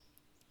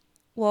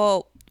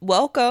Well,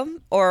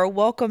 welcome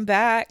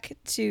back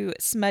to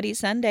Smutty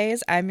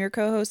Sundays. I'm your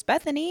co-host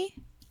Bethany.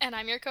 And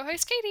I'm your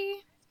co-host,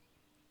 Katie.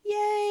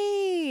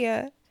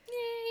 Yay!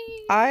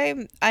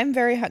 Yay! I'm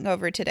very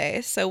hungover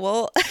today, so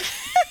we'll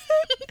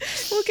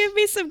we'll give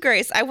me some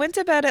grace. I went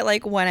to bed at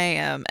like 1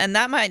 a.m. and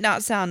that might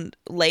not sound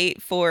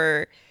late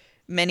for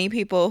many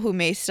people who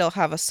may still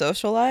have a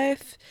social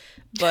life,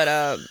 but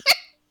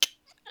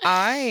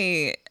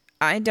I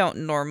I don't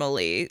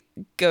normally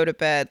go to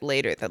bed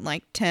later than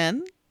like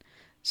 10.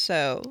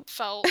 So,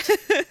 Felt.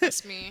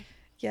 That's me.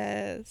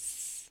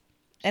 yes.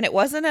 And it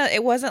was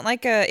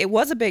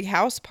a big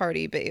house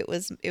party, but it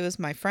was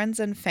my friends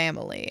and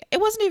family. It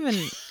wasn't even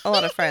a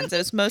lot of friends. It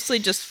was mostly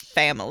just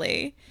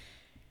family.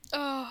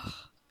 Oh.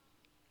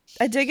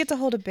 I did get to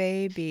hold a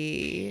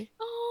baby.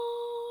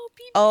 Oh,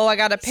 Oh, I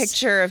got a babies.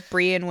 picture of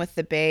Brian with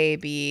the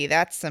baby.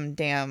 That's some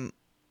damn.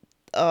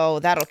 Oh,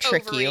 that'll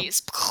trick you.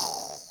 Ovaries.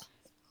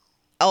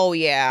 Oh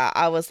yeah,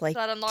 I was like,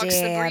 That unlocks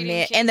the damn breeding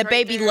it. And kink the right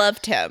baby there.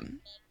 loved him.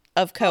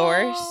 Of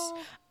course.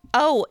 Oh.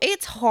 Oh,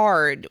 it's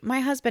hard.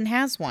 My husband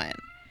has one.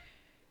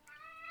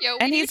 Yo, we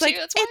And do he's too. like,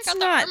 That's why I it's got the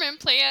not arm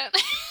implant.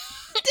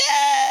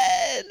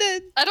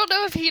 dead. I don't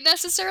know if he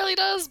necessarily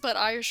does, but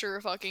I sure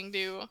fucking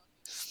do.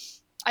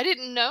 I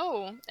didn't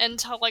know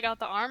until I got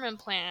the arm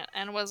implant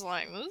and was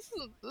like,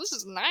 this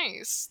is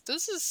nice.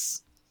 This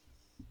is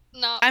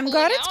not I'm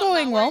glad pulling it's out and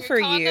going not well wearing a for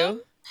condom.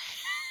 you.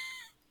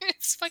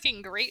 It's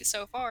fucking great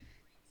so far.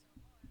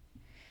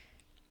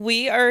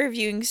 We are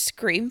reviewing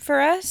Scream for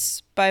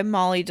Us by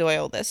Molly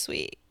Doyle this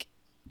week.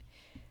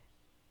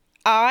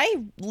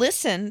 I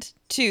listened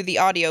to the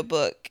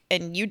audiobook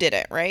and you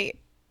didn't, right?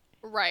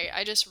 Right,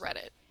 I just read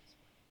it.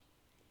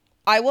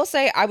 I will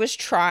say I was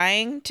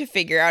trying to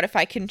figure out if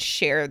I can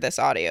share this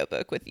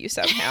audiobook with you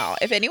somehow.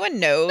 If anyone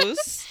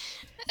knows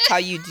how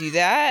you do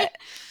that,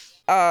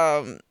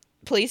 um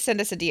please send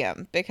us a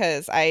DM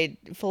because I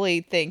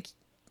fully think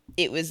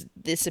it was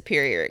the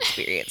superior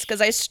experience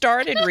because I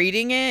started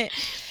reading it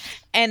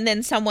and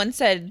then someone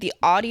said the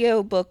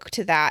audiobook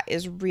to that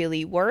is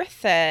really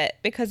worth it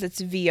because it's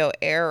VO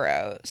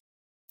Arrows.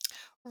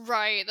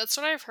 Right, that's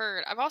what I've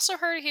heard. I've also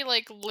heard he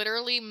like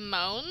literally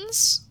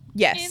moans in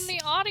Yes.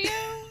 the audio.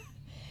 I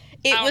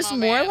It don't was know,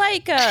 more man.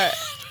 like I a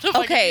don't know if I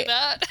could do okay,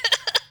 that.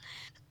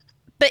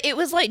 but it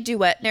was like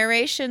duet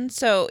narration,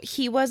 so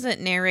he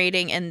wasn't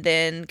narrating and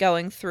then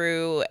going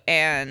through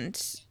and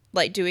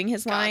like doing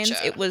his lines.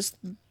 It Gotcha. was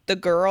the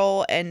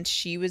girl and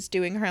she was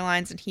doing her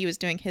lines and he was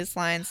doing his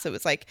lines, so it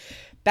was like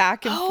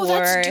back and Oh,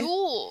 that's forth.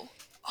 dual.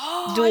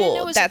 Oh, I didn't know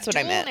Dual, it was that's what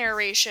I dual meant.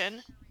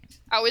 narration.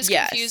 I always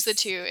confused the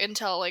Yes. two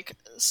until like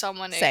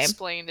someone Same.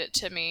 explained it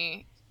to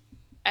me,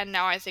 and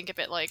now I think of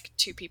it like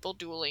two people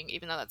dueling,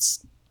 even though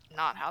that's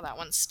not how that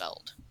one's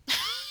spelled.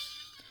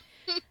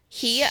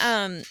 He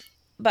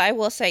but I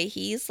will say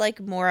he's like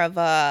more of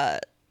a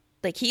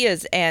like he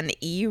is an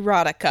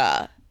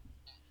erotica.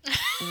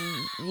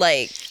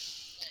 Like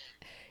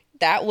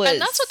that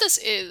And that's what was this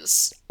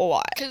is. a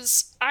lot.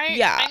 Because I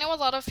Yeah. I know a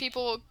lot of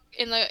people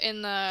in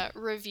the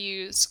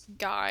reviews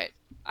got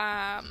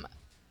um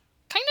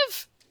kind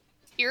of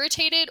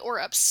irritated or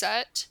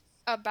upset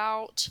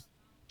about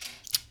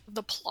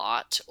the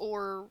plot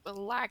or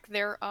lack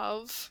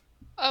thereof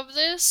of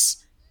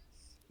this,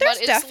 but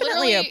There's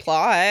definitely a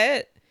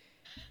plot.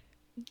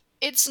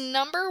 it's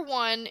number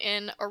one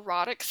in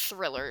erotic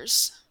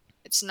thrillers,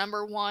 it's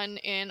number one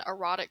in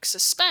erotic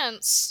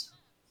suspense,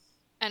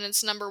 and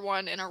it's number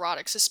one in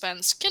erotic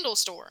suspense Kindle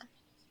store.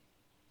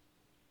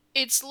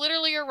 It's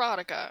literally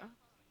erotica.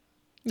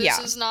 This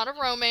Yeah. is not a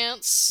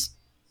romance.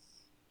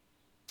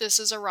 This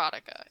is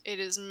erotica. It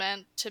is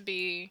meant to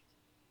be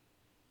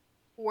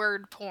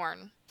word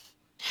porn.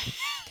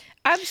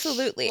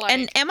 Absolutely.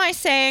 And Like, am I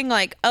saying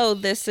like, oh,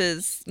 this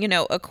is,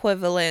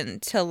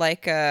 equivalent to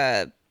like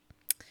a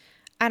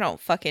I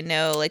don't fucking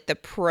know, like the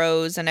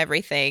pros and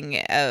everything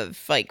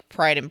of like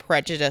Pride and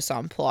Prejudice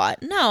on plot.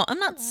 No, I'm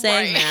not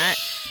saying right. that.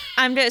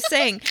 I'm just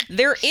saying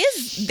there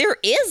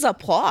is a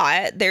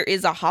plot. There is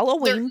a There.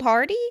 Halloween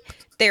party.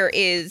 There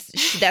is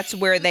that's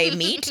where they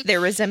meet.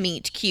 There is a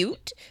meet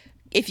cute,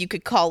 if you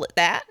could call it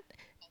that.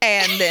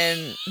 And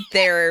then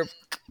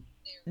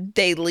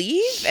they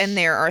leave and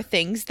there are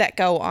things that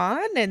go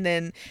on and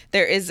then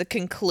there is a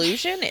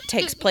conclusion. It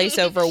takes place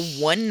over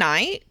one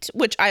night,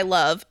 which I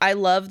love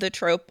the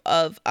trope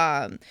of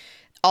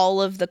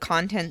all of the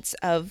contents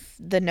of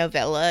the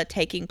novella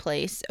taking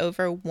place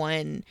over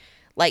one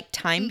like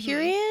time Mhm.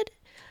 period.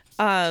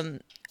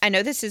 I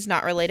know this is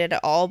not related at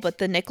all, but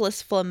the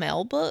Nicholas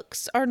Flamel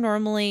books are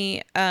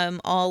normally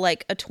all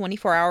like a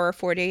 24-hour,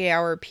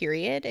 48-hour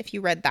period if you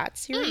read that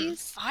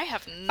series. I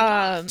have um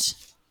not.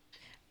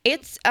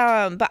 it's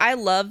but I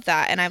love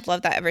that and I've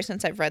loved that ever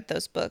since I've read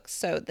those books.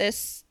 So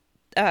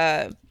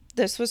uh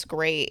this was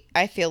great.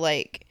 I feel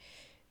like,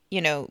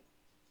 you know,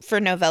 for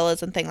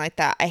novellas and thing like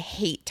that, I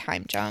hate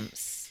time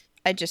jumps.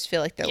 I just feel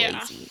like they're Yeah.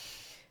 lazy.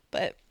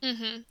 But When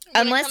it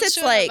unless comes it's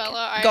to a like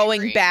novella, I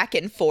going agree. back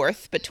and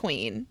forth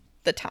between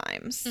the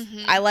times. I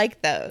Mhm. like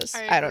I those.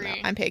 I don't know.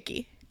 agree. I'm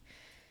picky.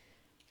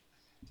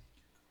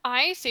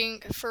 I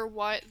think for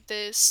what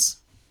this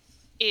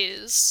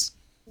is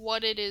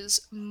what it is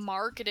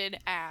marketed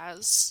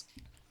as,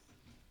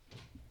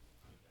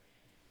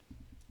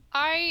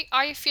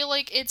 I feel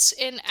like it's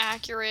an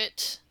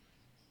accurate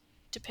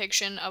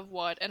depiction of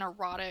what an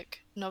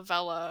erotic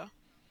novella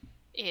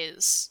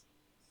is.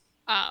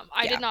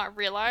 I did Yeah. not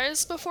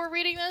realize before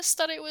reading this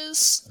that it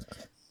was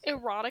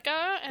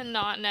erotica and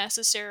not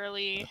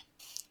necessarily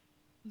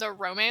the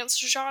romance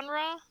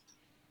genre.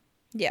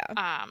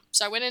 Yeah.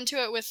 So I went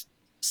into it with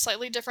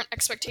slightly different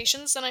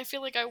expectations than I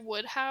feel like I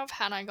would have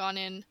had I gone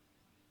in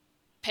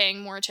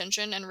paying more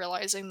attention and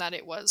realizing that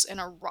it was an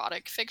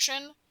erotic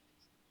fiction.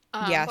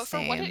 Yeah, But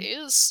same. for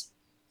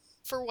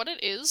what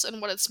it is and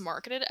what it's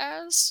marketed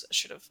as, I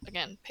should have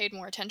again paid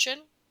more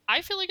attention.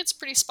 I feel like it's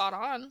pretty spot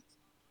on.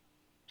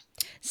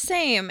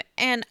 Same.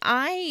 And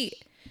I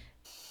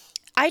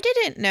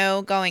didn't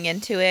know going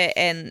into it,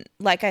 and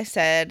like I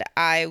said,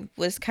 I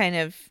was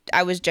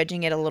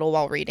judging it a little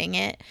while reading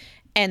it,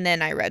 and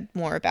then I read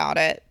more about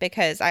it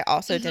because I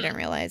also didn't Hmm.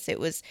 realize it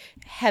was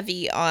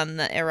heavy on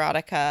the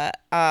erotica.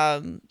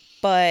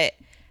 But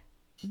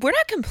we're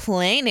not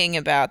complaining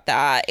about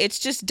that. It's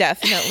just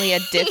definitely a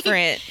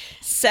different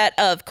set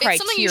of It's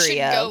something you should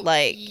criteria. go.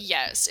 Like,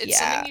 Yes, it's yeah,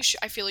 something you should.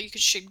 I feel like you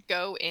should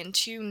go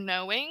into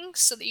knowing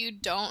so that you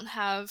don't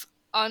have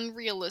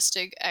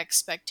unrealistic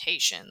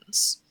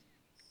expectations.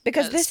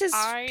 because Because this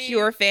is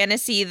pure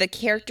fantasy. The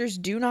characters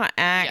do not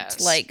act yes.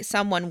 like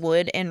someone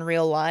would in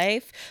real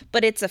life,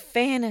 but it's a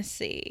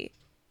fantasy,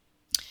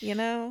 you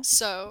know?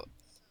 So,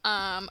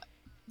 um,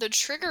 the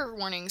trigger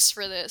warnings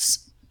for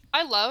this,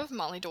 I love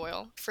Molly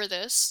Doyle for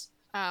this.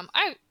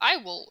 I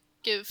will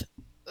give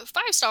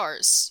 5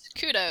 stars,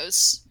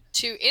 kudos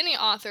to any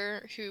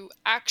author who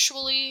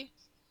actually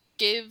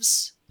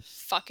gives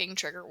fucking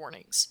trigger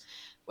warnings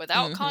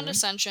without Mm-hmm.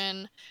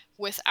 condescension,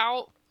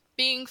 without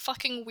being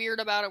fucking weird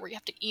about it where you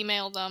have to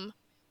email them.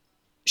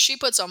 She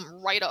puts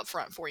them right up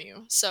front for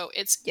you. So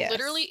it's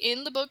literally Yes.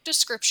 in the book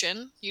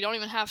description. You don't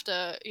even have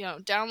to,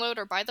 download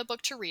or buy the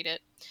book to read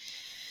it.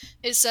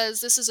 It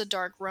says this is a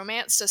dark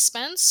romance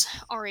suspense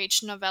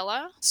RH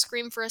novella.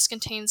 Scream for Us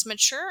contains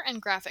mature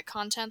and graphic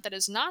content that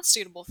is not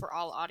suitable for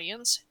all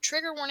audience.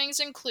 Trigger warnings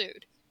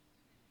include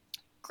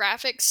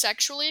graphic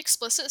sexually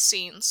explicit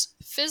scenes,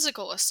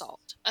 physical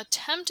assault,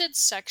 attempted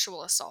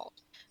sexual assault,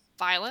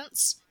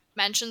 violence,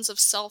 mentions of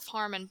self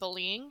harm and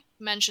bullying,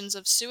 mentions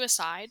of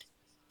suicide,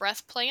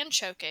 breath play and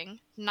choking,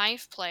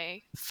 knife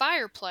play,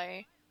 fire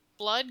play,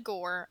 blood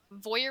gore,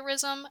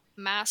 voyeurism,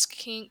 mask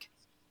kink,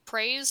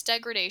 praise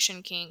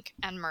degradation kink,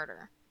 and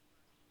murder.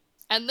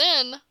 And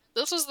then,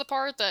 this is the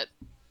part that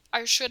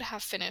I should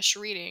have finished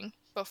reading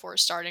before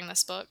starting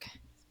this book.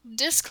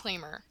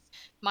 Disclaimer: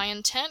 my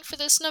intent for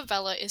this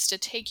novella is to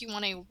take you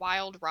on a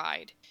wild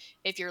ride.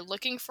 If you're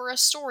looking for a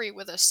story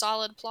with a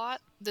solid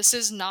plot, this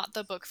is not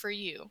the book for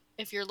you.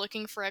 If you're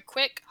looking for a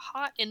quick,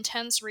 hot,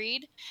 intense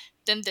read,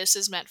 then this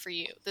is meant for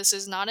you. This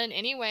is not in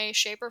any way,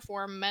 shape, or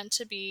form meant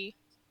to be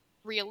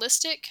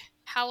realistic,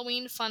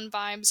 Halloween fun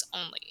vibes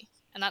only.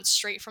 And that's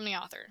straight from the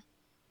author.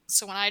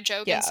 So when I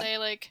joke and Yeah. say,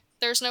 like,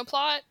 there's no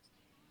plot,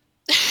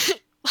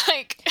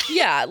 like,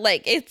 Yeah,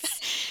 like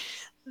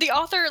the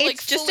author, like,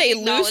 it's just fully a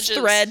loose acknowledges,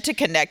 thread to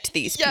connect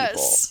these people.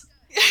 yes.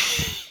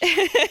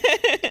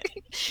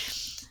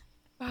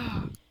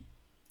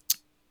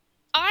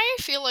 I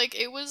feel like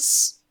it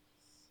was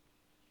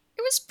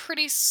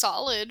pretty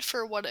solid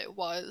for what it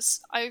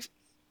was. I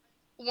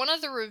One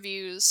of the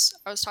reviews,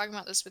 I was talking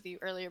about this with you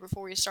earlier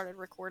before we started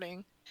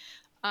recording.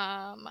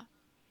 Um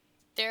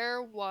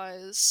there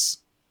was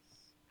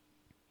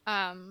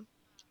um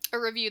a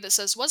review that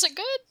says, "Was it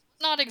good?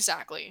 Not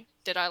exactly.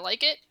 Did I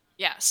like it?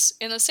 Yes.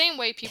 In the same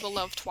way people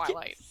love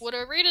Twilight. Would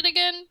I read it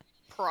again?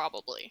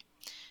 Probably."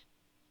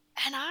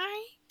 And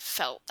I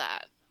felt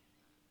that.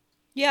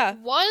 Yeah.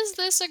 Was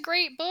this a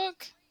great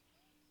book?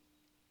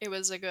 It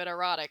was a good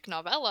erotic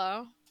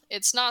novella.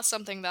 It's not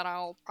something that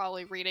I'll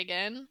probably read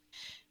again.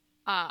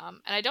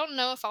 And I don't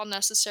know if I'll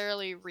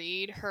necessarily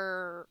read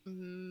her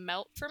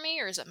Melt for Me,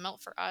 or is it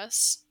Melt for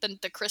Us?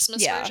 The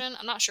Christmas Yeah. version.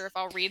 I'm not sure if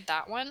I'll read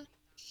that one.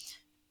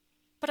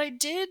 But I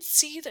did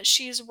see that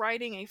she's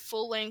writing a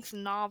full length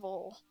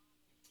novel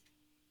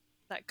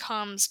that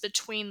comes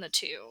between the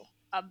two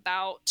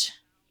about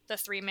the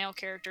three male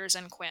characters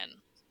and Quinn.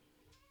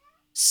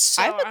 I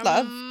So would I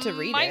love to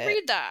read might it.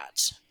 read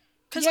that.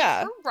 Because, like,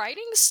 her Yeah.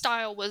 writing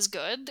style was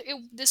good.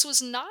 This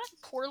was not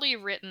poorly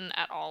written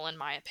at all, in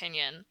my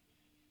opinion.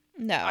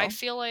 I No.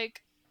 feel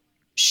like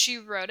she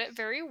wrote it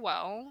very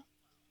well.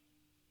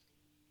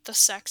 The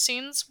sex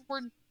scenes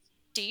were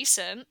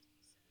decent.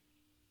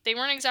 They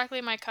weren't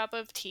exactly my cup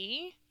of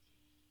tea.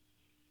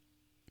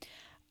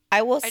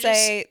 I will I just.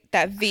 say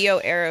that Vio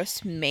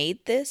Eros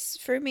made this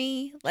for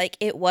me. Like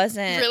it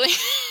wasn't Really?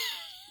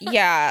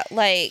 yeah,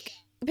 like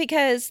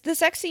because the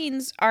sex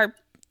scenes are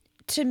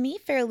to me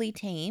fairly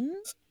tame.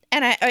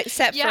 And I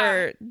except Yeah.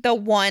 for the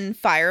one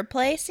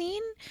fireplace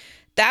scene,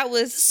 that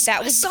was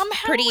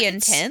Somehow pretty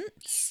it's.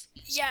 intense.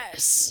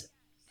 Yes.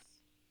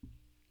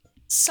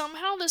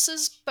 Somehow this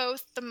is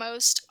both the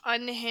most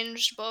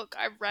unhinged book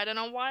I've read in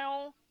a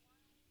while,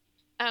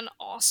 and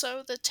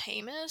also The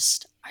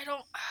Tamest. I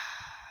don't.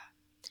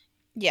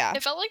 Yeah.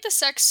 It felt like the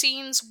sex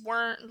scenes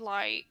weren't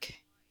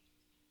like.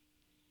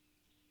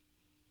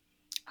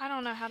 I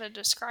don't know how to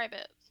describe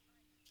it.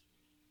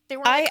 They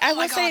weren't like, I oh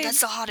my will god, say,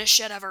 that's the hottest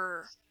shit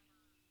ever.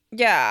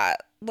 yeah,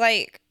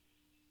 like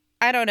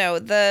I don't know,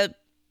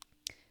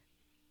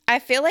 I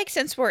feel like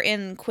since we're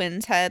in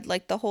Quinn's head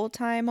like the whole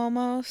time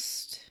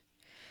almost,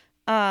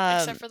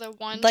 Except um for the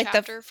one like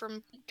chapter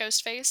from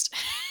Ghostface.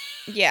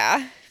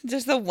 yeah,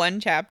 just the one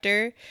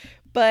chapter.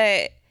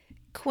 But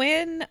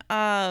Quinn,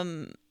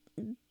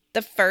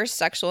 the first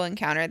sexual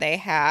encounter they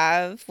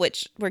have,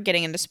 which we're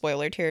getting into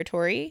spoiler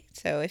territory,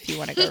 so if you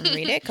want to go and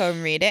read it, go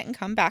and read it and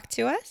come back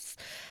to us.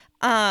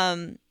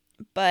 Um,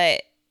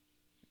 but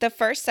the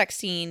first sex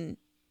scene,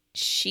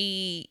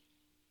 she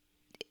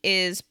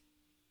is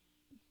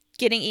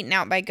getting eaten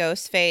out by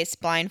Ghostface,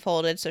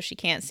 blindfolded so she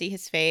can't see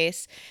his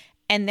face.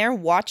 And they're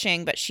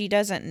watching, but she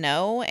doesn't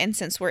know. And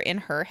since we're in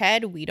her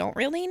head, we don't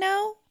really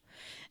know.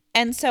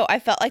 And so I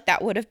felt like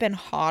that would have been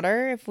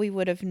hotter if we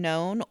would have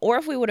known, or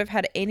if we would have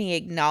had any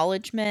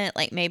acknowledgement.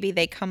 Like maybe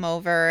they come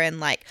over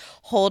and like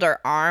hold her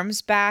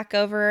arms back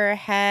over her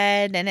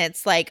head, and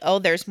it's like, oh,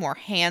 there's more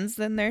hands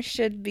than there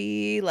should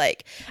be.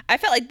 Like I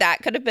felt like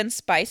that could have been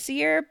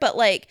spicier, but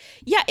like,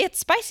 yeah, it's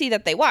spicy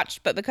that they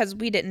watched, but because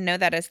we didn't know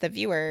that as the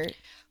viewer,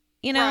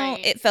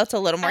 Right. it felt a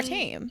little more And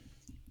tame.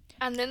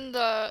 and then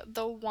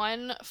the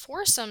one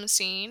foursome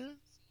scene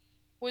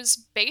was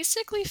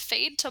basically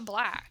fade to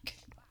black.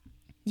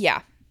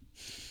 Yeah.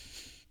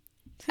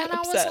 And I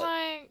was Upset.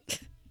 like,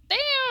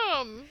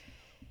 damn.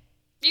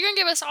 You gonna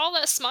give us all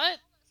that smut?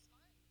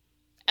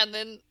 And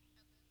then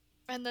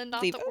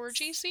not Leave the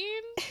orgy us.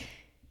 scene?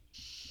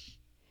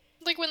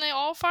 Like when they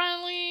all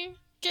finally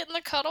get in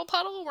the cuddle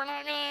puddle, we're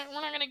not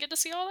gonna get to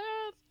see all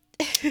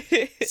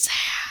that?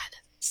 Sad.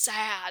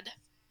 Sad.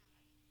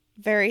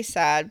 Very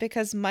sad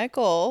because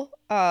Michael,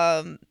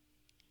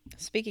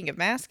 speaking of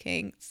mass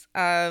kinks,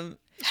 I-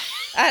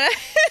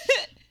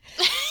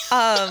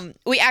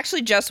 we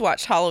actually just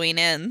watched Halloween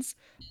Ends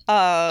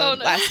Oh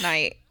no. last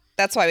night.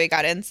 That's why we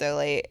got in so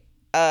late.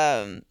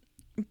 Um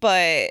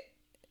but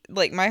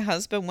like my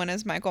husband went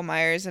as Michael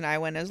Myers and I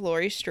went as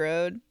Laurie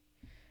Strode.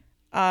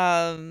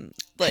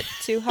 But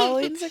 2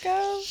 Halloweens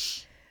ago.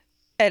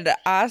 And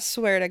I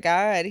swear to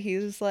God, he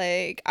was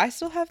like, I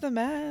still have the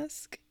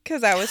mask.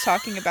 Because I was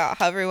talking about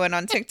how everyone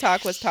on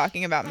TikTok was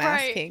talking about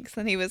mask Right. kinks.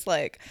 And he was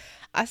like,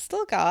 I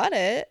still got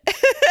it.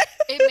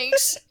 It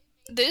makes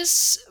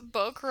this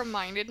book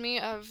reminded me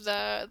of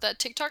that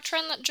TikTok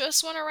trend that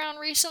just went around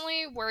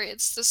recently where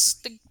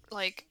it's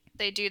like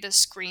they do the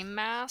scream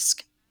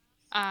mask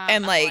And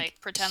and like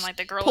like pretend like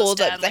the girl is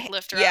pulled up dead, the. like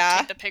lift her up, Yeah.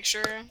 take the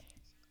picture.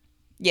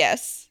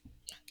 Yes.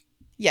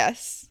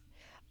 Yes.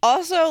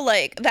 Also,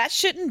 like, that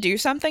shouldn't do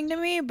something to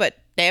me, but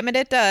damn it,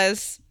 it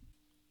does.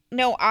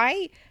 No,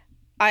 I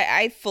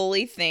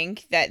fully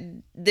think that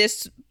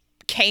this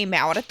came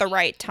out at the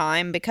right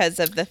time because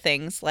of the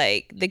things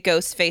like the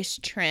ghost face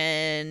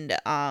trend,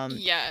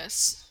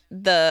 Yes.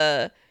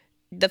 the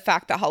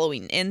fact that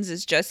Halloween Ends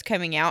is just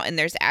coming out and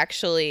there's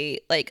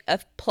actually like a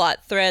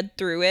plot thread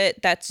through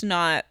it that's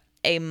not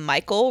a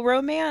Michael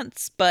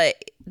romance,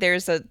 but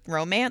there's a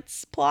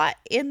romance plot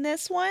in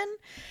this one,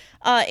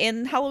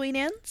 in Halloween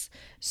Ends.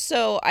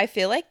 So I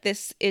feel like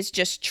this is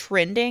just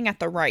trending at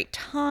the right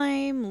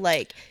time.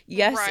 Like,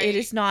 yes, Right.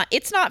 it's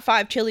not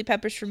five chili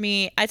peppers for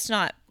me. It's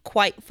not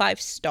quite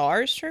 5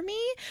 stars for me,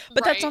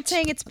 but that's not Right.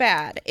 saying it's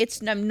bad.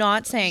 I'm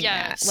not saying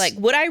that. Like,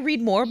 Yes. would I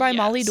read more by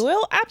Molly Yes.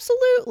 Doyle?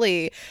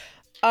 Absolutely.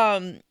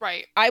 Um,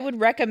 Right. I would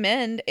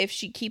recommend if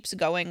she keeps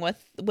going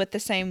with the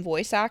same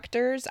voice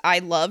actors. I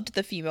loved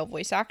the female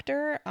voice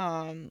actor.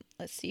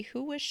 Let's see,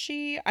 who was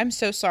she? I'm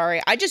so sorry.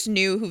 I just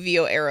knew who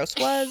Vio Eros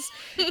was.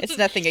 It's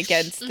nothing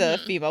against the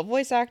Mhm. female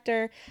voice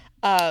actor.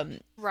 Um,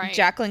 Right.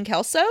 Jacqueline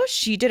Kelso,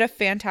 she did a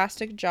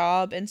fantastic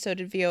job, and so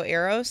did Vio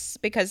Eros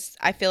because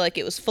I feel like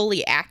it was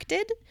fully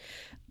acted.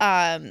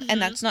 And Mhm.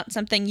 that's not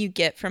something you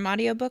get from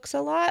audiobooks a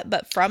lot,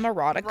 but from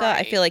erotica, I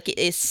Right. feel like it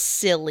is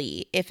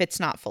silly if it's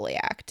not fully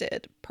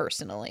acted,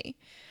 personally.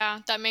 Yeah,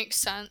 that makes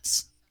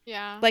sense.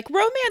 Yeah. Like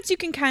romance you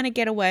can kind of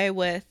get away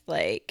with,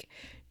 like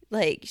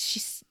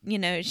she's,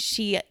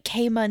 she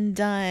came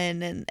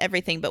undone and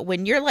everything, but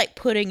when you're like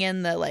putting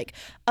in the like,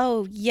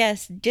 oh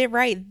yes, did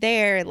right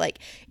there, like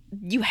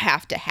you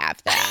have to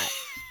have that.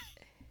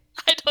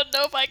 I don't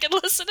know if I can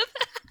listen to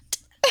that.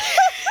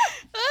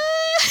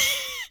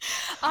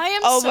 I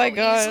am Oh my so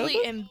god.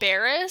 easily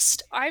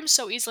embarrassed. I'm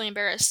so easily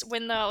embarrassed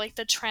when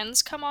the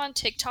trends come on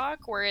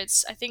TikTok where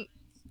it's I think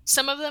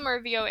some of them are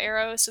VO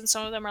Eros and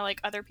some of them are like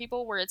other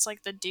people where it's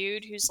like the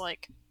dude who's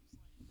like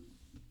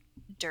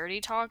dirty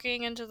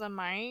talking into the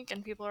mic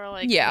and people are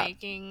like Yeah.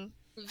 making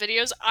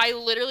videos. I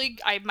literally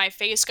my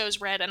face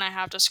goes red and I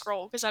have to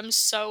scroll because I'm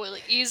so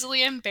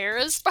easily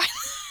embarrassed by that.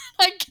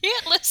 I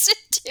can't listen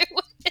to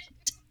it.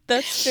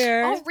 That's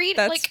fair. I'll read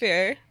That's like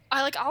fair.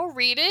 I'll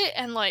read it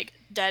and like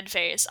dead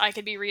face. I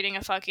could be reading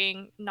a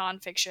fucking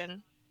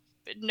nonfiction,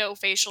 no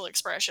facial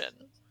expression.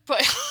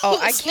 But Oh,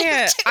 I listening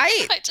can't. to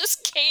it, I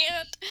just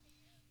can't.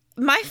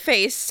 My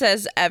face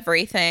says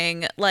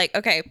everything. Like,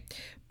 okay,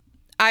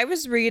 I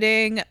was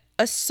reading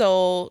A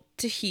Soul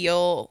to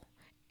Heal,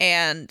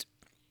 and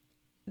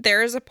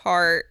there's a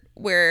part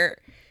where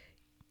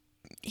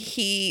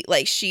she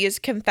is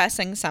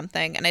confessing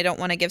something, and I don't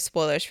want to give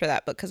spoilers for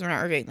that book because we're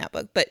not reviewing that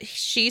book, but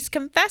she's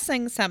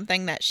confessing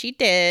something that she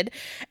did,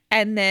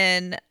 and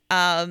then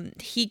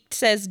he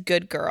says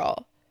good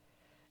girl,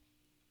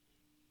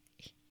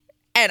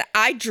 and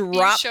I You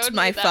dropped showed me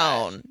my that.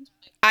 phone.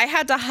 I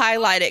had to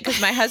highlight it because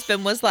my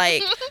husband was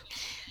like,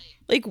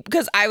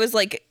 because I was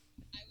like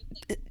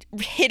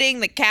hitting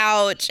the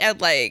couch and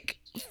like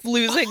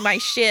losing my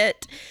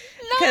shit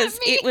Not because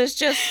me. it was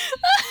just,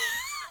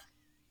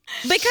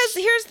 because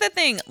here's the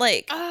thing,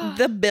 like Ah,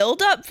 the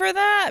build up for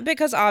that,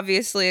 because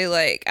obviously,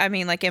 like, I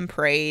mean, like in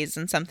praise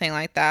and something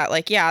like that,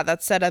 like, yeah,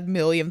 that's said a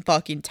million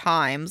fucking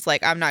times.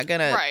 Like, I'm not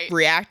gonna right.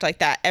 react like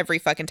that every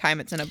fucking time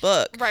it's in a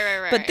book. Right,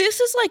 right, But right.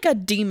 this is like a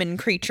demon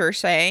creature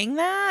saying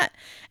that.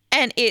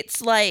 And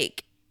it's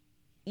like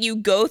you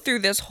go through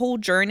this whole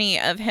journey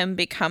of him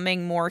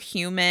becoming more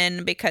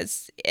human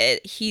because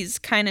he's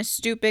kind of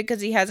stupid because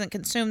he hasn't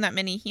consumed that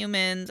many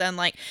humans. And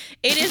like,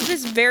 it is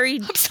this very,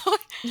 I'm sorry.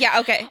 yeah,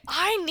 okay.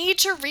 I need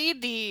to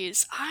read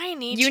these. I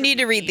need You to need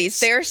to read read these. these.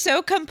 They're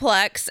so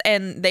complex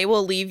and they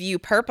will leave you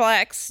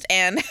perplexed,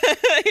 and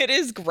it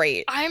is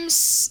great.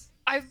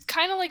 I've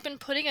kind of like been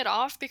putting it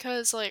off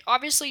because like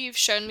obviously you've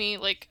shown me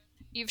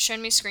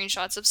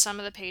screenshots of some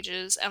of the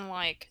pages and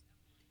like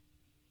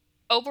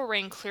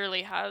Oberring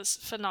clearly has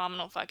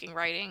phenomenal fucking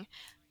writing,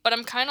 but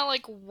I'm kind of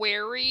like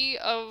wary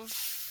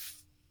of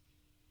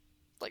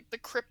like the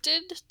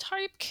cryptid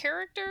type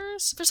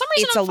characters. For some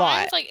reason It's I'm a fine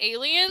lot. with like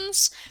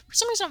aliens. For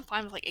some reason I'm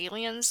fine with like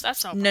aliens.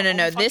 That's no No, no, problem.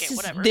 no. Fuck This it, is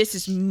whatever. this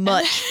is And then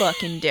much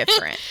fucking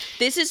different.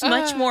 This is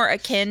much uh, more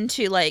akin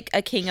to like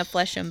a King of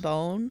Flesh and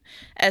Bone,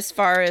 as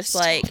far I as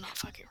still have like, not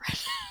fucking read.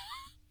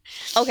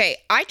 okay,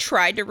 I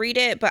tried to read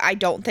it, but I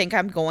don't think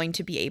I'm going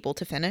to be able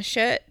to finish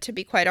it, to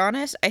be quite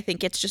honest. I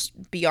think it's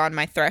just beyond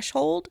my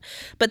threshold,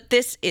 but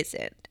this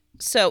isn't.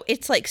 So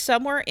it's like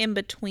somewhere in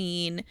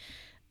between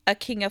a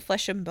King of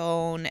Flesh and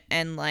Bone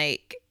and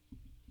like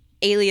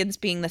aliens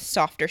being the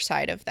softer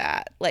side of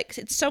that. Like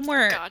it's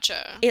somewhere,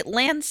 Gotcha. it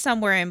lands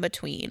somewhere in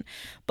between,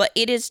 but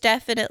it is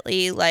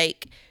definitely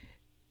like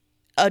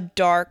a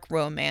dark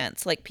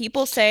romance. Like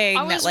people I saying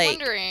that, was like, I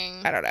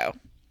wondering. don't know,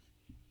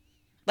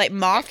 like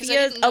Yeah, because I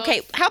Mafia. didn't know Okay,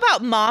 if. how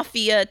about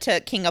Mafia to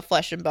King of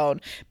Flesh and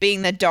Bone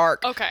being the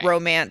dark Okay,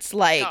 romance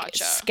like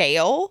gotcha.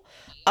 scale?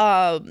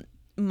 Um,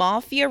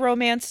 Mafia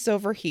romance is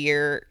over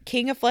here.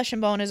 King of Flesh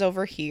and Bone is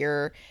over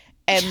here,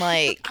 and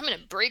like I'm gonna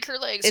break her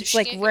leg so it's she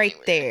like can't go right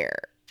anywhere. there.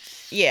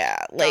 Yeah,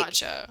 like,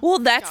 Gotcha. well,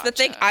 that's the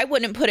thing. Gotcha. I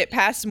wouldn't put it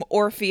past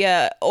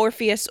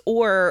Orpheus,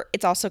 or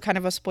it's also kind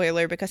of a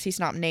spoiler because he's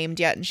not named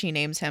yet and she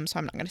names him, so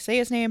I'm not going to say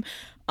his name.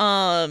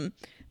 Um,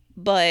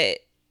 but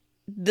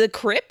the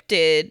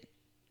cryptid,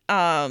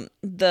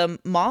 the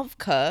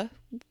Mavka,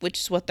 which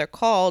is what they're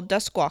called,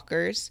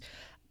 Duskwalkers,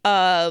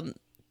 um,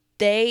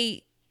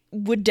 they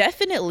would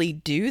definitely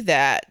do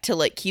that to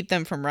like keep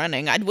them from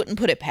running. I wouldn't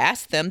put it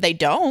past them. They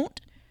don't.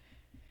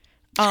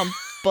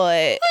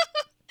 But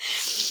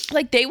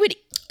like they would,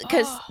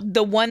 because Oh,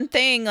 the one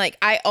thing, like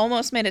I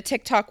almost made a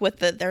TikTok with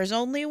the "there's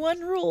only one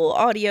rule"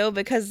 audio,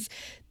 because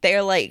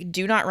they're like,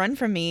 do not run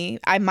from me,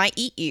 I might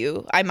eat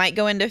you, I might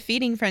go into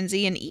feeding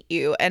frenzy and eat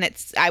you, and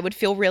it's, I would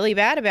feel really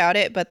bad about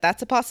it, but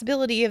that's a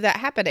possibility of that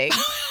happening.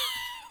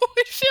 I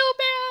would feel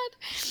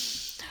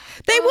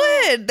bad. They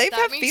Oh, would, they've that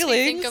had makes me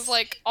think of feelings.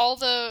 like all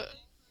the.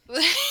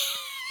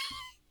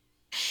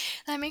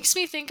 That makes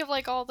me think of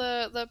like all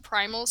the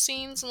primal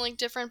scenes in like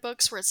different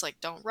books where it's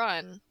like don't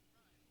run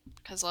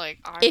because like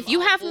I'm If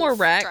you a have more wolf,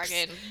 Rex,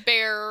 dragon,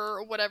 bear,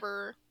 or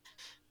whatever.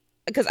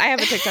 because I have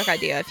a TikTok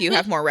idea, if you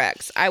have more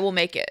Rex, I will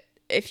make it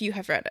if you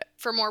have read it.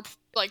 For more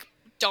like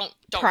don't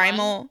run,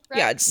 Primal,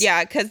 yeah, Rex.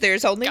 yeah, because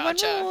there's only one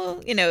Gotcha.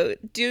 rule,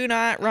 do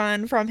not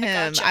run from I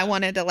him. I gotcha.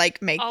 wanted to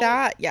like make I'll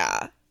that,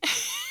 yeah.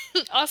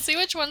 I'll see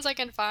which ones I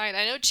can find.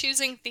 I know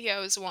choosing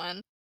Theo's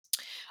one.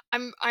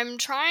 I'm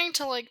trying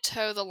to like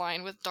toe the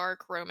line with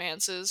dark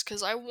romances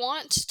because I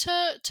want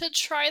to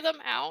try them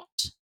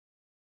out,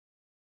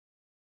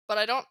 but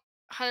I don't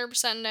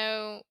 100%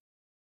 know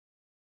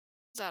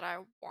that I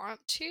want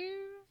to. You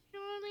know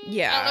what I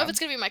mean? I don't know if Yeah. it's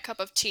gonna be my cup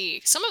of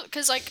tea. Some of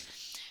because like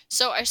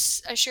so I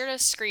shared a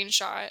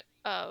screenshot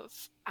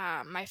of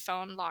my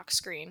phone lock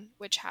screen,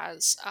 which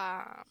has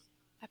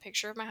a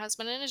picture of my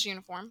husband in his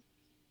uniform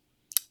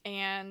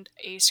and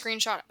a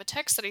screenshot of a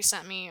text that he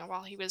sent me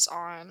while he was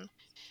on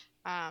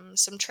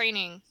some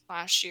training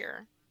last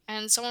year.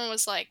 And someone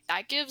was like,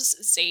 that gives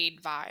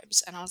Zayd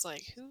vibes. And I was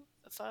like, who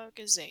the fuck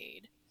is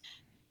Zayd?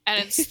 And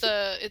it's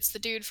the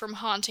dude from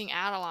Haunting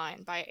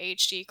Adeline by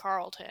H.D.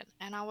 Carlton.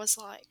 And I was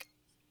like,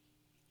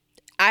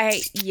 do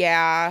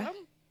Yeah. I,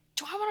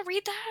 do I want to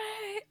read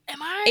that?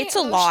 Am I It's a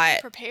emotionally lot.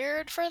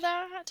 prepared for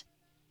that?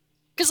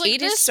 Because like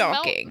It is this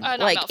stalking. not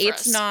Like melt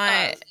it's thrust.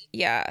 not,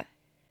 yeah.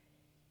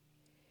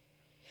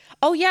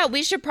 Oh yeah,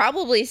 we should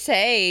probably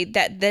say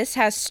that this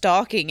has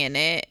stalking in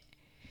it.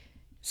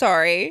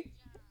 Sorry.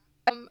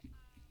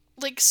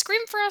 like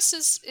Scream for us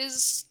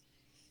is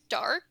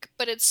dark,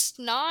 but it's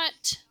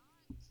not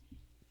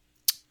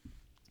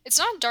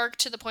dark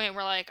to the point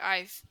where like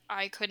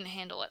I couldn't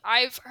handle it.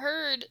 I've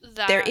heard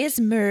There that is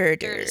murder.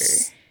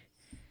 there's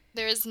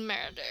there is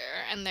murder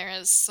and there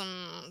is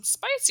some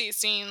spicy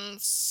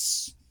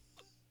scenes.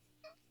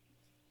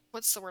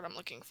 What's the word I'm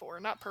looking for?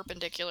 Not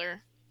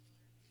perpendicular.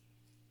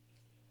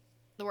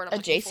 The word I'm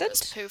looking for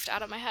is Adjacent? poofed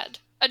out of my head.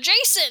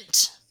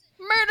 Adjacent!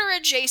 Murder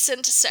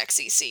adjacent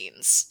sexy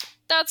scenes.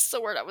 That's the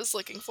word I was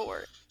looking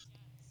for.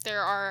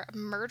 There are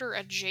murder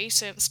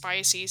adjacent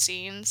spicy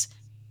scenes.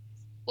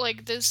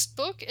 Like, this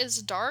book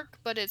is dark,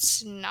 but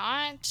it's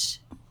not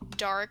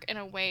dark in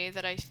a way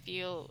that I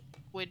feel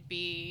would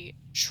be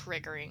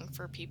triggering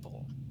for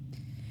people.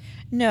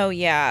 No,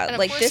 yeah. And of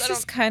Like, course, this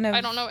is kind I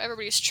of. don't know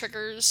everybody's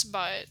triggers,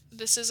 but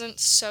this isn't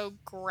so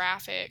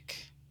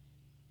graphic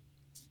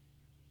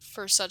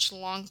for such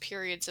long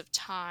periods of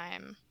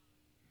time.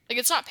 Like,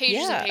 it's not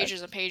pages and Yeah.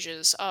 pages and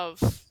pages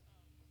of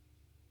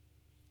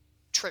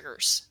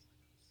triggers,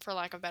 for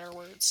lack of better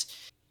words.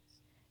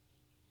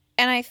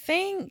 And I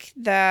think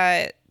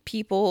that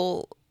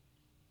people.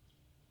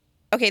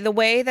 Okay, the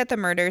way that the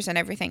murders and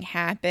everything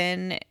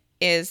happen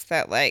is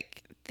that,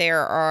 like,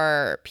 there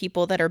are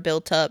people that are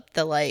built up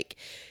the, like,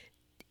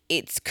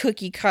 it's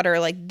cookie cutter,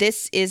 like,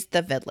 this is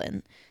the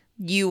villain.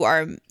 You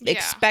are Yeah.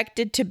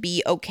 expected to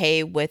be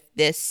okay with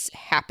this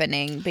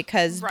happening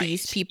because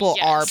these Right. people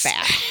are Yes.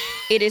 bad.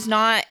 It is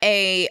not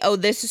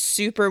this is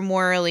super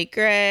morally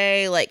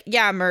gray. Like,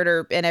 yeah,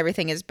 murder and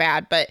everything is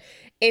bad. But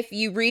if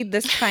you read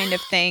this kind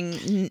of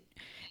thing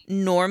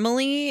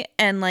normally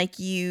and, like,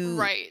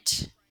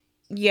 Right.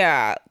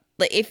 yeah,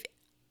 like, if,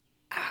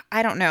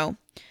 I don't know.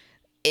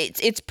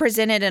 It's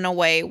presented in a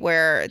way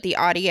where the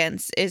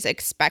audience is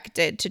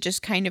expected to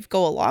just kind of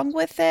go along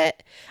with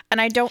it,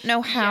 and I don't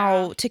know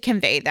how to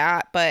convey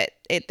that, but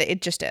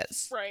it just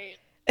is. Right.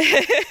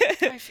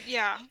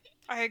 Yeah,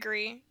 I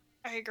agree.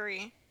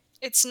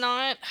 It's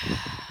not.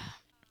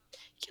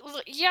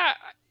 Yeah,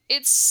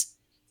 it's.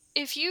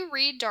 If you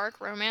read dark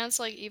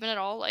romance, like, even at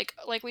all, like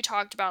we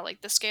talked about,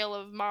 like the scale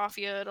of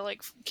Mafia to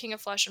like King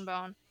of Flesh and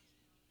Bone.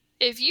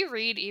 If you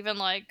read even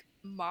like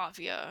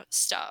Mafia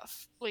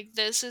stuff, like,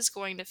 this is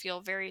going to feel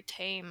very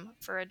tame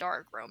for a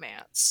dark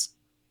romance.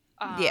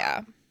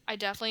 Yeah. I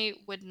definitely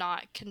would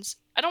not.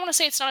 I don't want to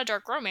say it's not a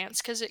dark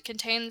romance because it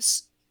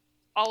contains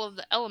all of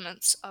the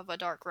elements of a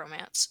dark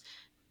romance.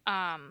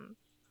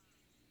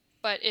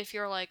 But if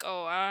you're like,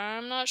 oh,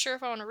 I'm not sure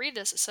if I want to read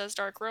this, it says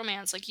dark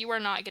romance, like, you are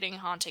not getting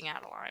Haunting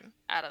Adeline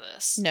out of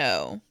this.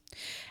 No.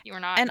 You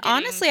are not And getting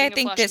honestly, I King of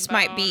think Flesh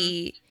and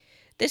Bone.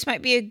 this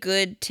might be a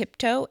good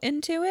tiptoe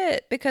into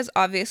it because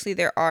obviously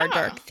there are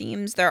dark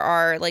themes. There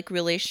are, like,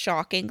 really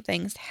shocking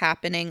things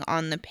happening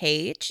on the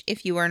page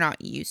if you are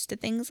not used to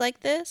things like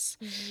this.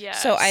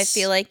 Yes. So I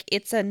feel like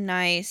it's a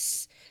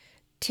nice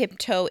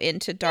tiptoe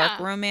into dark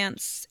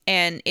romance,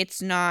 and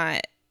it's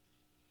not,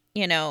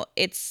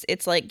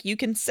 it's like you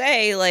can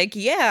say, like,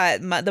 yeah,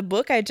 the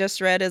book I just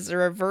read is a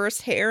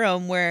reverse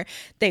harem where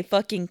they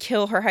fucking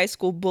kill her high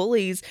school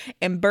bullies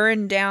and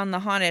burn down the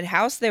haunted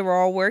house they were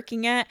all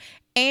working at,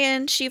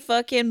 and she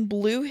fucking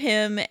blew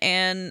him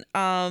and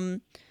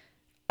or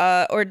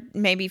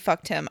maybe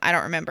fucked him, I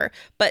don't remember,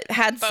 but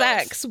had Both.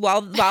 sex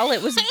while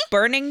it was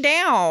burning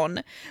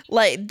down.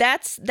 Like,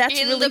 that's In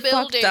really the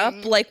fucked up,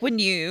 building. like, when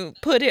you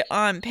put it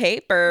on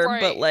paper,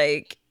 but, Right.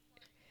 like,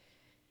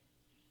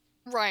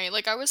 Right,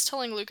 like, I was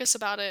telling Lucas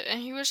about it,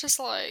 and he was just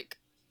like,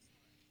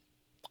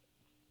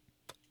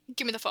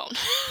 give me the phone.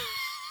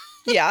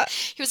 yeah.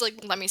 He was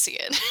like, let me see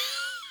it.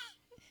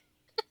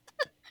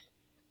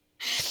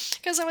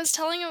 Because I was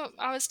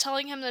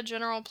telling him the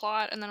general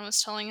plot, and then I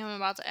was telling him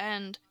about the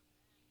end,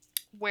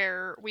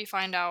 where we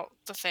find out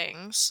the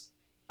things.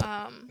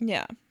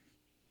 Yeah.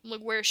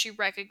 Like, where she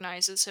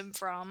recognizes him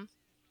from,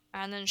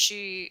 and then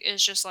she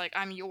is just like,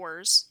 I'm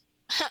yours.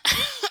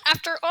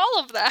 After all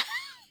of that.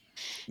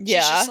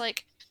 Yeah. She's just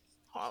like,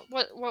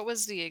 what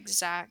was the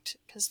exact,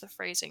 because the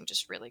phrasing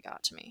just really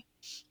got to me.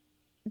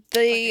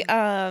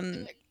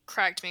 It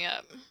cracked me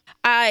up.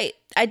 I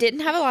didn't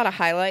have a lot of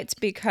highlights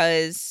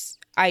because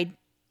I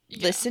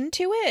listened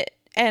to it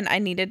and I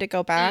needed to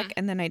go back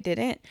and then I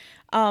didn't.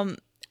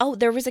 Oh,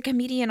 there was a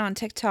comedian on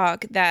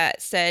TikTok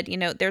that said,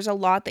 there's a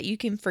lot that you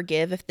can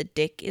forgive if the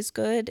dick is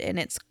good, and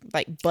it's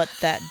like, but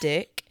that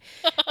dick.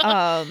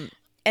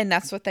 And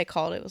that's what they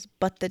called it, was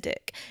but the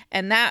dick.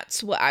 And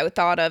that's what I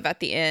thought of at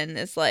the end,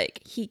 is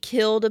like, he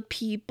killed a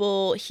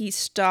people, he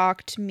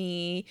stalked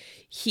me,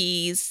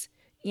 he's,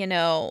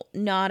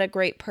 not a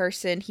great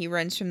person, he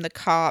runs from the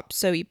cops,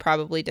 so he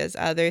probably does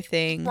other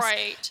things.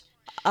 Right.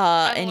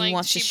 And he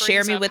wants to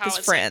share me with his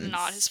friends. Like,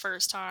 not his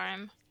first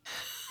time.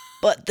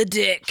 But the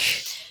dick.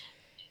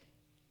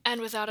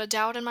 And without a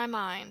doubt in my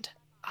mind,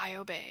 I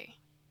obey.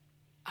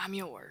 I'm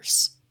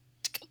yours.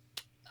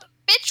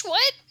 Bitch,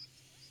 what?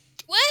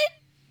 What?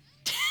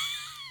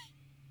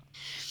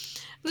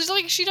 There's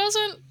like,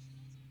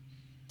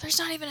 there's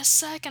not even a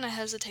second of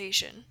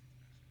hesitation.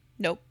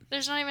 Nope.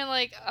 There's not even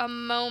like a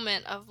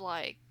moment of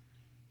like,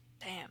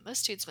 damn,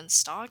 this dude's been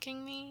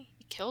stalking me.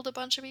 killed a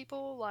bunch of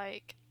people.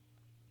 Like,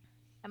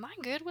 am I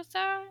good with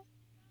that?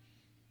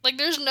 Like,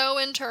 there's no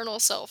internal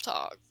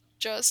self-talk.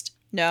 Just,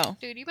 No.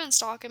 dude, you've been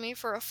stalking me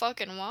for a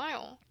fucking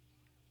while.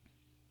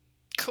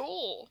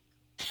 Cool.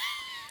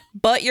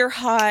 But you're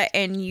hot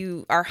and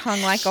you are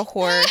hung like a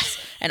horse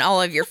and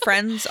all of your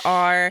friends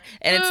are,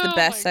 and it's the Oh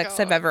best my sex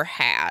I've god. ever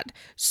had.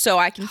 So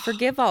I can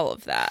forgive all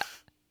of that.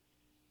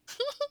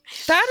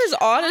 That is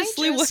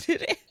honestly what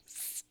it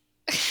is.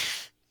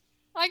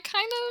 I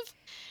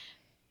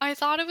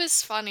thought it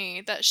was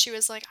funny that she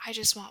was like, I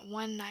just want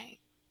one night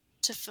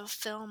to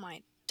fulfill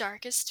my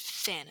darkest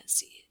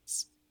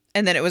fantasies.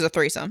 And then it was a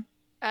threesome.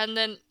 And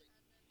then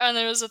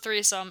it was a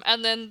threesome.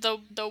 And then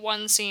the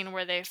one scene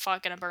where they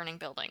fuck in a burning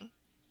building.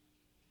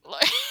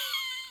 Like,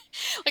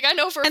 like I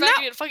know for a fact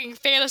you didn't fucking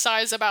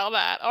fantasize about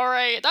that.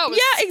 Alright. That was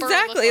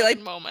exactly. the Like,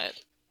 moment.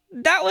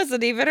 That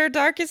wasn't even her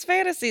darkest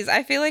fantasies.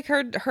 I feel like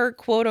her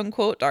quote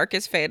unquote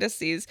darkest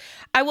fantasies.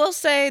 I will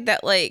say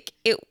that like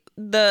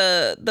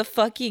the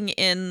fucking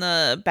in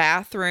the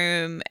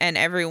bathroom and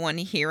everyone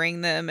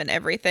hearing them and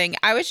everything.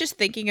 I was just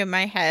thinking in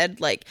my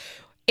head like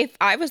if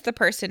I was the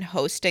person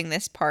hosting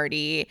this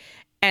party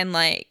and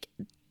like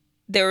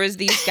there was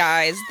these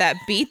guys that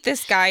beat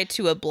this guy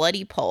to a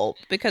bloody pulp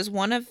because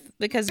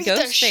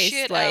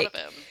Ghostface like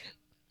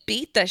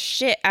beat the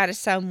shit out of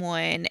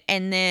someone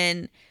and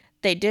then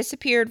they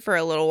disappeared for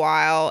a little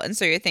while, and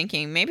so you're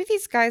thinking maybe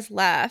these guys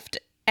left,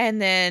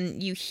 and then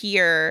you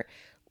hear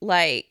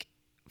like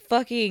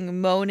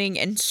fucking moaning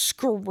and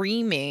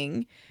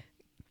screaming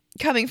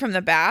coming from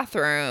the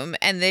bathroom,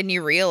 and then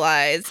you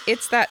realize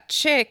it's that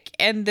chick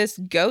and this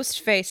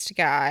ghost-faced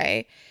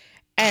guy,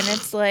 and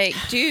it's like,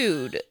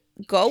 dude,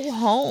 go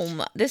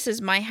home. This is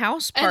my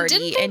house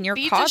party, and you're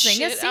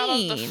causing a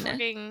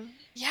scene.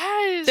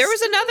 Yes. There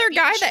was another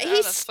guy that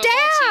he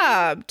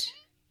stabbed.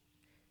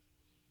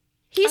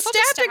 He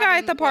stabbed a guy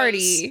at the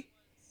party.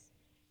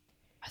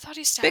 I thought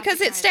he stabbed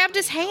because it stabbed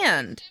his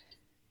hand.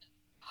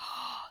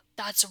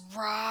 That's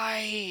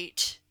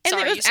right. And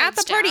it was at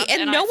the party,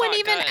 and no one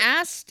even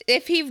asked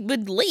if he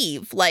would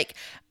leave. Like,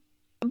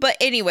 but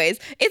anyways,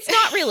 it's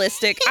not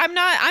realistic. I'm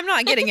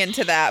not getting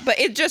into that. But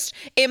it just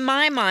in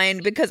my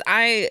mind because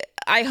I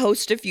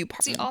host a few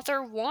parties. The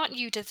author want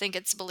you to think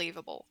it's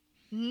believable.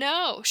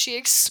 No, she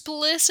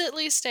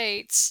explicitly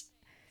states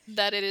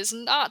that it is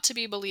not to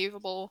be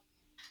believable.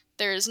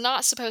 There is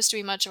not supposed to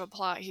be much of a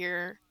plot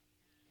here.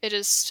 It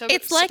is so.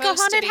 It's like a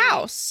haunted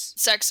house.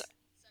 Sex.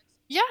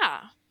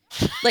 Yeah.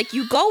 Like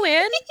you go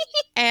in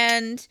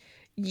and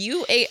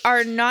you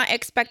are not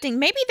expecting.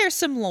 Maybe there's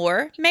some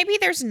lore. Maybe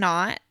there's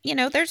not. You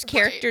know, there's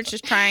characters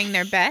just trying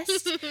their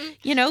best.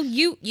 You know,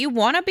 you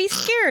want to be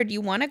scared. You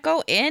want to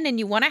go in and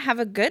you want to have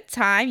a good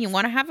time. You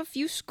want to have a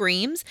few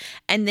screams,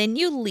 and then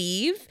you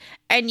leave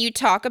and you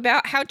talk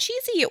about how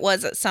cheesy it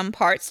was at some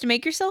parts to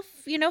make yourself,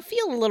 you know,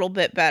 feel a little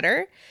bit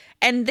better.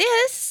 And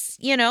this,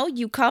 you know,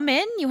 you come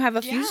in, you have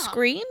a few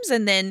screams,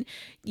 and then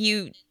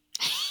you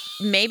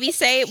maybe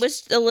say it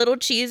was a little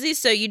cheesy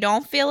so you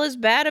don't feel as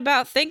bad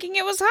about thinking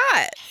it was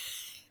hot.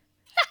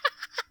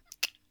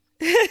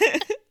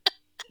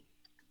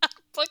 I'm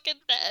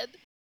fucking dead.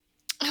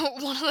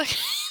 One of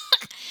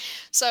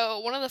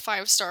the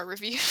 5-star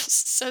reviews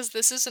says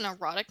this is an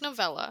erotic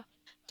novella.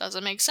 Does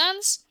it make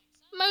sense?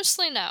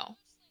 Mostly no.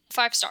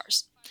 5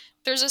 stars.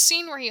 There's a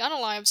scene where he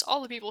unalives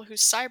all the people who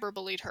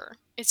cyberbullied her.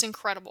 It's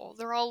incredible.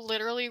 They're all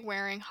literally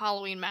wearing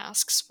Halloween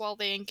masks while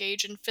they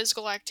engage in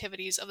physical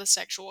activities of the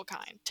sexual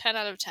kind. 10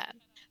 out of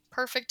 10.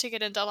 Perfect to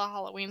get into the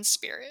Halloween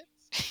spirit.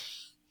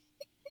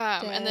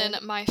 And then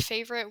my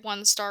favorite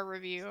 1-star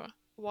review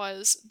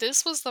was,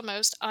 this was the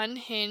most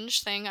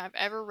unhinged thing I've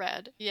ever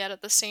read, yet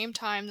at the same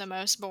time the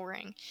most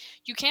boring.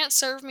 You can't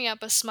serve me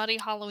up a smutty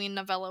Halloween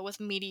novella with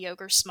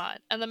mediocre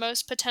smut, and the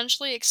most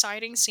potentially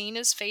exciting scene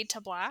is fade to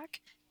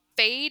black?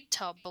 Fade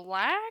to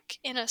black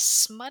in a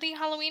smutty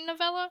Halloween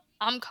novella?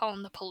 I'm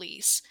calling the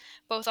police,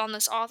 both on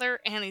this author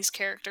and these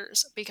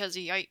characters, because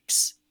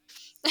yikes.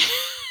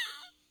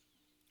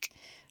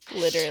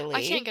 Literally.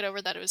 I can't get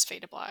over that it was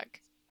fade to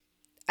black.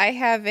 I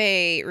have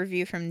a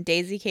review from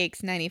Daisy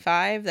Cakes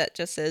 95 that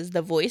just says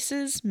the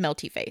voices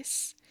melty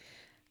face.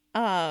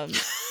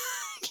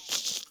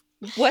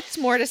 What's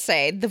more to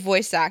say? The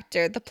voice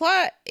actor. The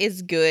plot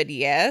is good,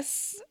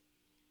 yes.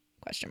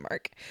 Question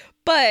mark.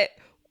 But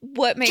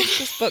what makes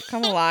this book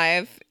come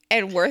alive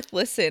and worth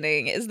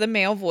listening is the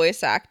male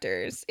voice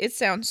actors. It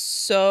sounds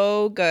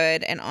so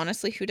good, and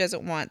honestly, who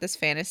doesn't want this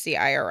fantasy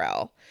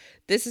IRL?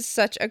 This is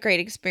such a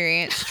great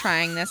experience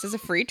trying this as a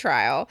free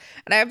trial,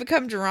 and I have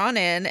become drawn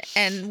in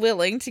and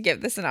willing to give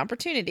this an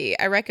opportunity.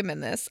 I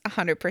recommend this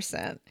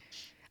 100%.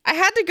 I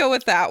had to go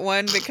with that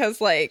one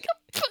because, like,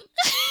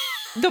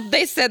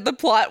 they said the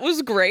plot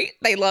was great.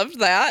 They loved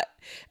that,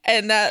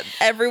 and that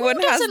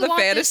everyone has the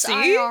fantasy.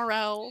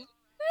 IRL?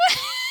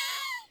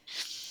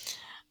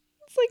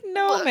 It's like,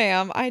 no,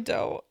 ma'am, I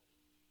don't.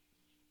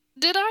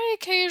 Did I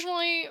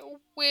occasionally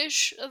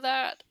wish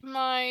that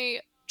my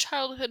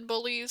childhood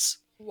bullies,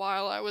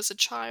 while I was a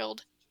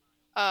child,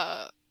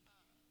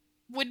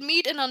 would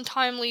meet an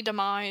untimely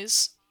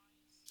demise?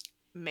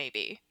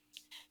 Maybe.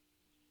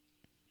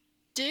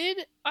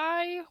 Did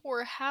I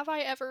or have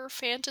I ever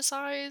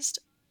fantasized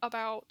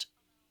about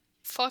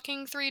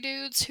fucking 3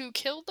 dudes who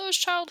killed those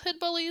childhood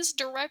bullies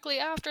directly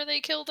after they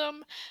killed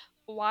them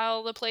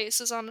while the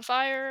place is on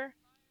fire?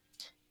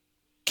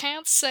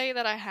 Can't say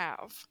that I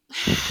have.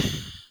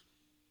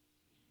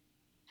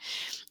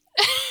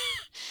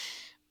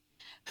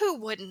 Who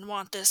wouldn't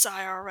want this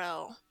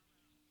IRL?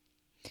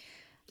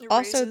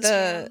 Also, Raises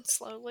hand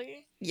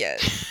slowly.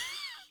 yes.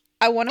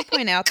 I want to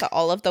point out that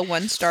all of the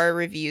 1-star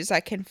reviews I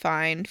can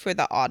find for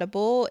the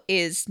Audible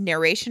is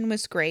narration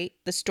was great.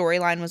 The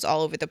storyline was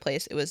all over the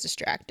place. It was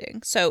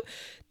distracting. So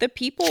the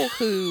people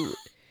who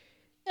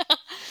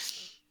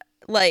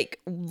like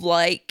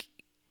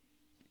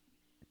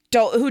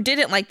who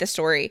didn't like the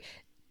story,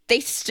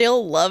 they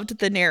still loved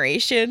the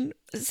narration,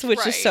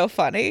 which is so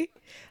funny.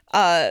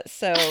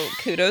 So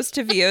kudos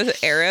to Vio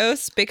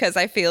Eros, because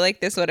I feel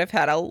like this would have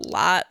had a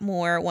lot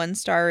more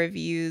 1-star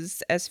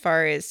reviews as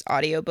far as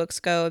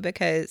audiobooks go,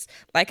 because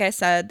like I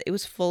said, it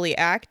was fully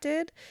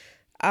acted.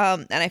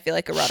 And I feel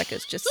like erotica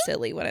is just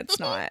silly when it's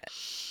not.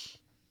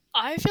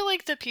 I feel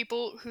like the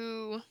people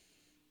who,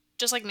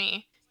 just like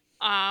me,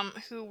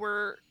 who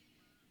were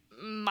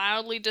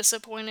mildly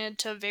disappointed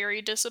to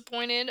very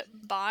disappointed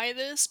by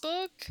this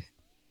book,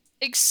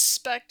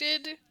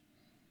 expected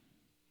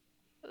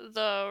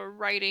the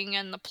writing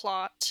and the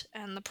plot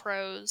and the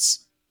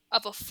prose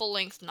of a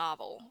full-length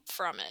novel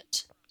from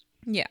it.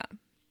 Yeah.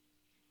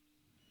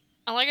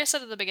 And like I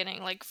said at the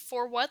beginning, like,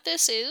 for what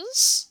this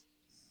is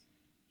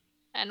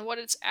and what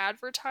it's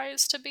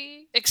advertised to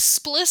be,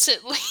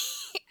 explicitly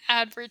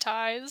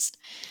advertised,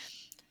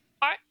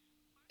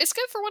 it's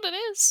good for what it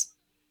is.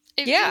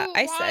 If Yeah, you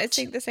I want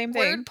think the same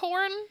thing. word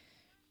porn,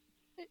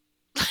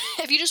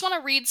 if you just want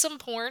to read some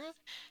porn,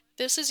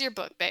 this is your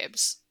book,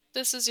 babes.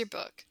 This is your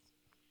book.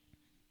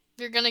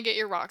 You're gonna get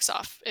your rocks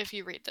off if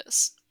you read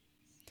this.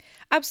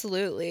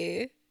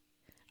 Absolutely.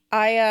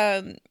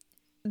 If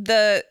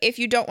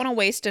you don't want to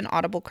waste an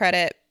Audible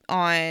credit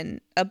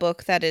on a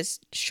book that is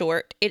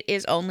short, it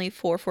is only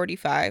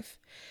 $4.45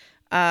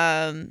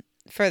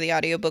 for the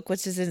audiobook,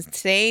 which is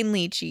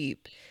insanely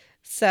cheap.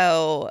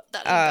 So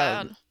That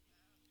ain't bad.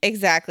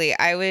 exactly,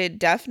 I would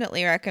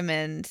definitely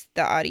recommend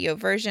the audio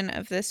version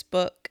of this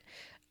book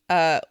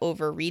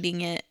over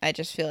reading it. I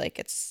just feel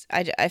like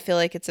I feel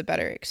like it's a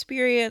better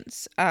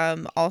experience.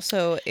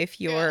 Also, if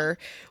you're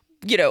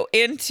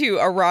into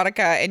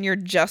erotica and you're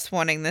just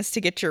wanting this to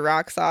get your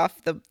rocks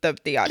off,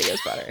 the audio's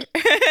better.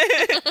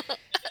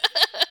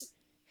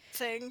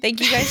 Thank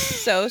you guys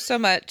so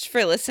much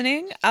for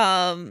listening.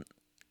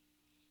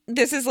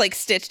 This is like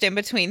stitched in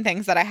between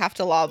things that I have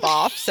to lob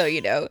off, so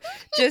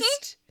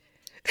just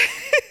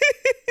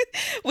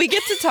we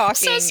get to talking,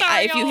 so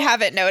sorry, if you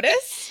haven't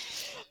noticed.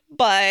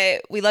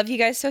 But we love you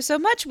guys so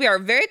much. We are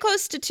very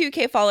close to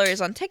 2K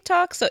followers on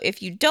TikTok. So if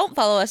you don't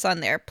follow us on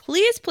there,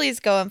 please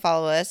go and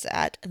follow us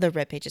at the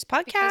Red Pages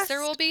Podcast. Because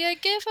there will be a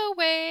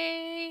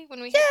giveaway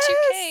when we hit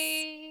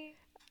 2K.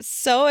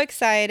 So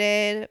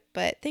excited.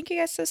 But thank you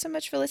guys so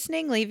much for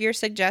listening. Leave your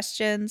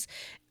suggestions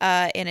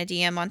in a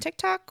DM on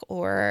TikTok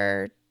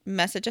or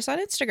message us on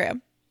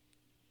Instagram.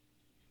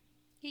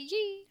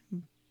 Yee.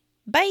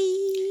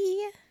 Bye.